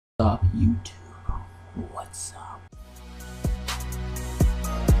up, YouTube? What's up?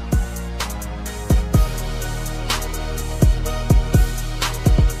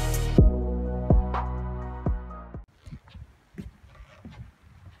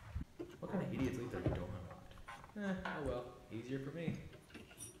 What kind of idiots leave their door unlocked? Oh well, easier for me.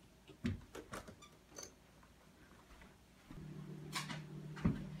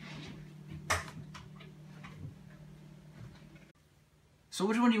 So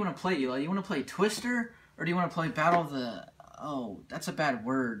which one do you want to play, Eli? You want to play Twister, or do you want to play Battle of the... Oh, that's a bad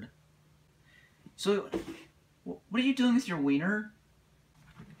word. So, what are you doing with your wiener?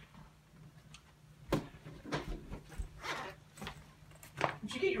 Where'd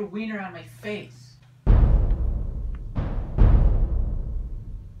you get your wiener out of my face?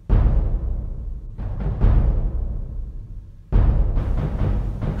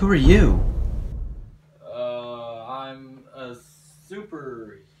 Who are you? I'm a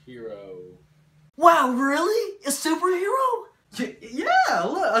superhero. Wow, really? A superhero? Yeah,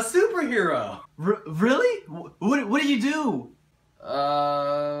 look, a superhero. Really? What do you do?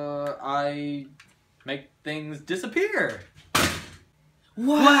 I make things disappear.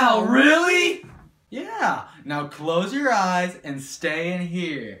 Wow, really? Yeah, now close your eyes and stay in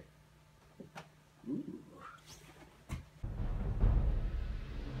here. Ooh.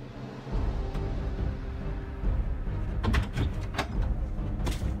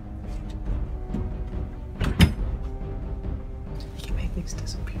 You can make things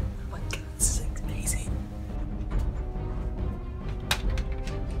disappear. Oh my god, this is amazing.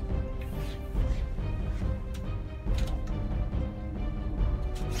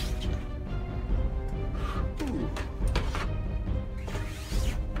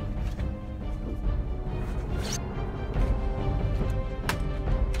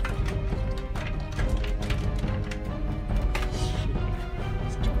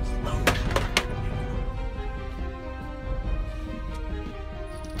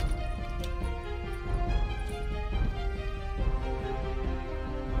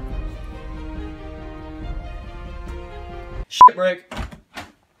 Shit break.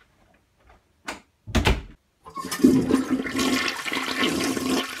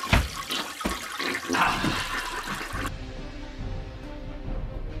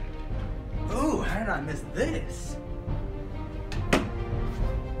 Ooh, how did I miss this?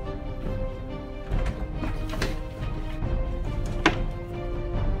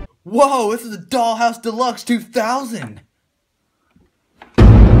 Whoa, this is a Dollhouse Deluxe 2000!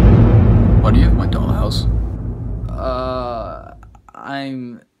 Why do you have my dollhouse?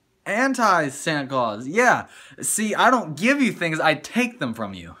 I'm anti-Santa Claus. Yeah. See, I don't give you things, I take them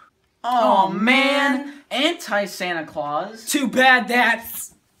from you. Oh man, anti-Santa Claus. Too bad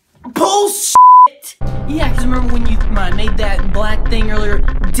that's bullshit! Yeah, because remember when you made that black thing earlier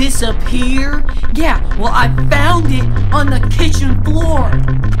disappear? Yeah, well I found it on the kitchen floor.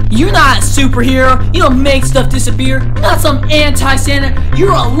 You're not a superhero. You don't make stuff disappear. You're not some anti-Santa.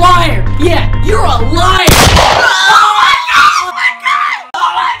 You're a liar. Yeah, you're a liar.